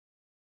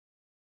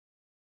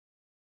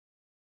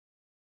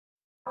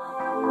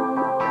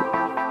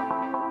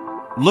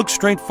Look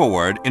straight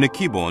forward in a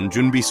Kibon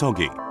Junbi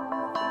Sogi.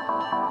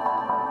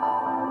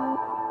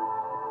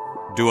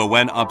 Do a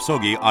Wen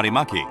Upsogi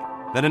Arimaki,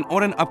 then an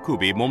Oren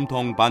Upkubi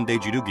Momtong Bande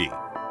Jirugi.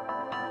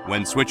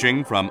 When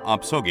switching from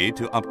Upsogi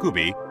to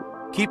Upkubi,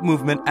 keep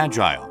movement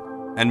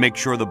agile and make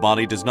sure the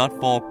body does not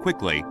fall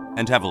quickly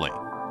and heavily.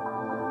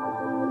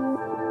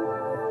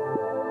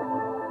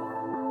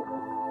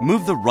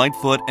 Move the right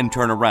foot and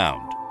turn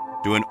around.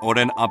 Do an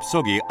Oren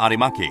Upsogi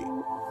Arimaki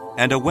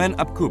and a Wen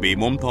Upkubi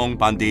Momtong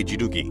Bande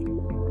Jirugi.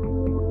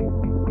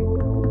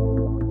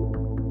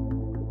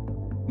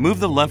 Move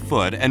the left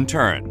foot and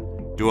turn.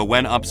 Do a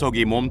Wen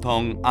Upsogi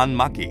Momtong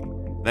Anmaki,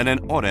 then an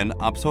Oren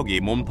Upsogi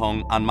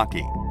Momtong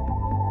Anmaki.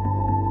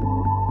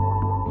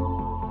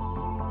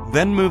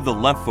 Then move the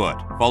left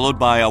foot, followed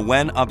by a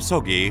Wen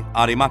Upsogi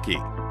Arimaki,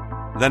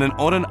 then an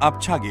Oren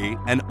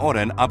Upchagi and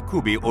Oren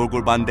Upkubi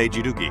Orgul Bande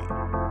Jirugi.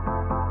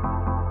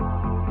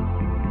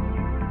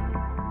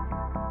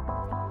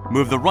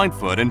 Move the right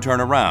foot and turn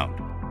around.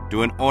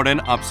 Do an Oren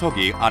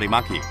Upsogi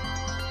Arimaki,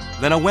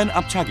 then a Wen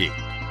Upchagi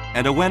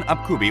and a Wen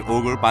Upkubi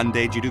Orgul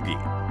Bande Jirugi.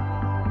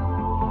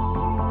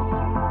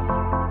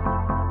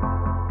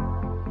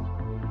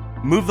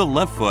 Move the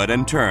left foot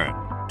and turn.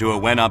 Do a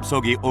Wen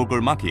Upsogi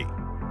Orgul Maki,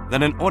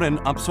 then an Oren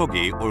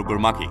Upsogi Orgul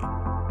Maki.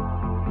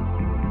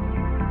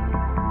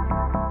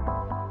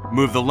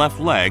 Move the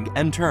left leg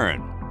and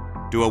turn.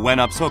 Do a Wen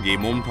Upsogi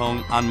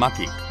Momtong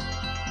Anmaki.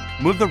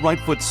 Move the right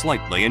foot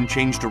slightly and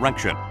change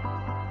direction,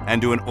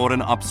 and do an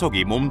Oren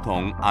Upsogi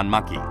Momtong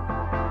Anmaki.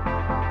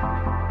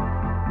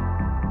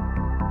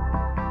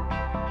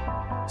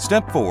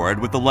 Step forward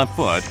with the left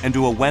foot and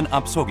do a Wen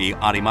Upsogi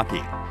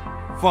Arimaki,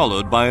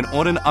 followed by an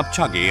Oren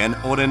Upchagi and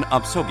Oren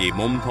Upsogi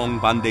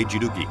Momtong Bande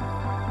Jirugi.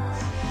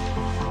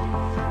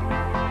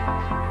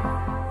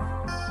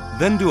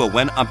 Then do a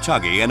Wen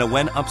Upchagi and a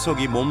Wen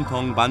Upsogi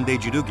Momtong Bande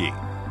Jirugi.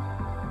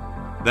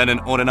 Then an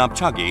Oren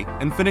Upchagi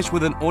and finish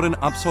with an Oren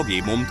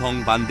Upsogi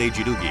Momtong Bande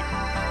Jirugi.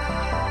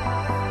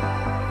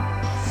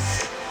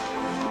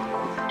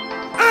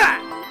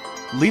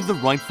 Leave the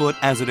right foot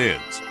as it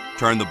is.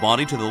 Turn the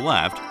body to the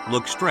left,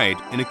 look straight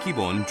in a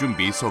Kibon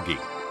Junbi Sogi.